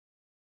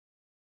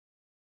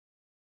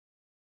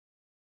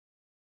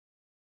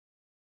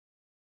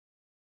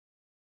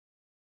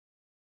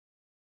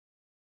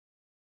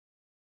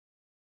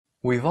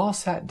We've all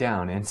sat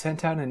down and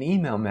sent out an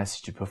email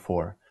message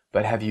before,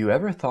 but have you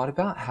ever thought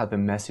about how the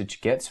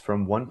message gets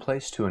from one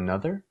place to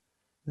another?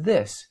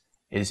 This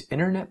is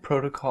Internet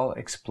Protocol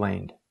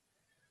Explained.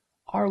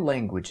 Our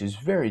language is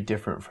very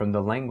different from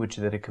the language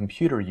that a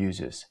computer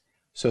uses,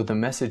 so the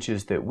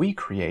messages that we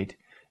create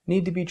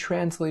need to be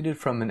translated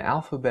from an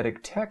alphabetic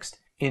text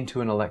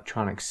into an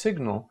electronic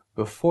signal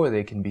before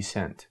they can be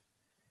sent.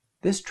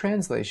 This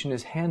translation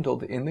is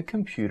handled in the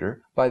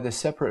computer by the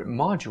separate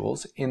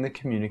modules in the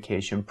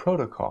communication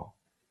protocol.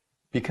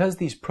 Because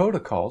these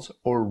protocols,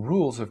 or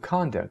rules of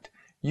conduct,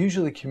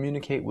 usually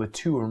communicate with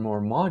two or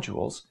more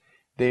modules,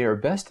 they are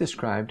best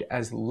described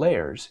as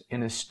layers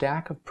in a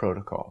stack of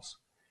protocols.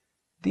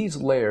 These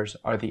layers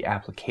are the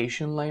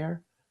application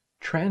layer,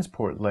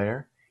 transport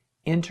layer,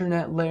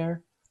 internet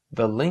layer,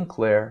 the link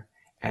layer,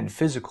 and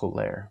physical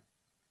layer.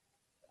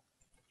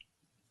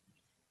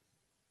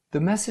 The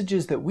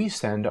messages that we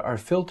send are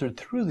filtered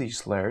through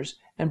these layers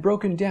and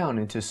broken down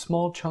into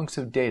small chunks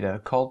of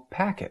data called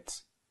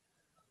packets.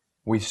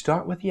 We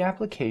start with the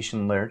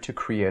application layer to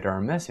create our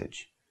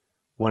message.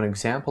 One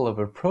example of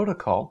a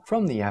protocol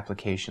from the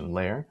application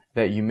layer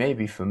that you may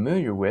be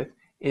familiar with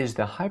is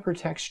the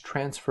Hypertext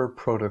Transfer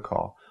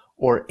Protocol,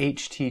 or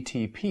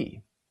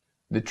HTTP.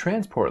 The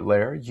transport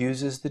layer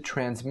uses the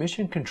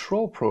Transmission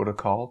Control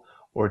Protocol,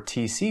 or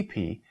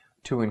TCP,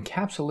 to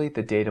encapsulate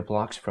the data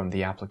blocks from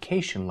the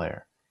application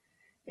layer.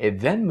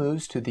 It then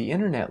moves to the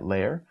Internet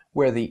layer,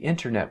 where the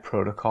Internet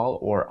Protocol,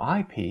 or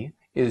IP,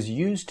 is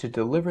used to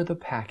deliver the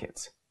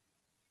packets.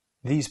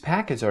 These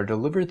packets are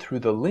delivered through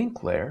the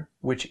link layer,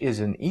 which is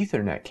an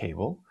Ethernet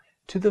cable,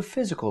 to the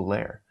physical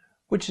layer,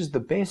 which is the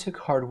basic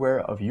hardware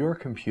of your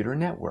computer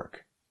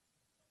network.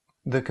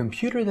 The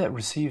computer that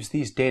receives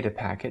these data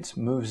packets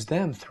moves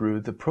them through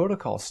the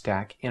protocol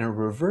stack in a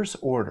reverse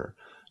order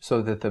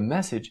so that the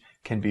message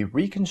can be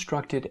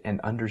reconstructed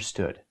and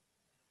understood.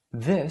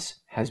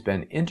 This has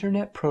been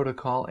Internet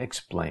Protocol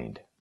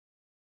Explained.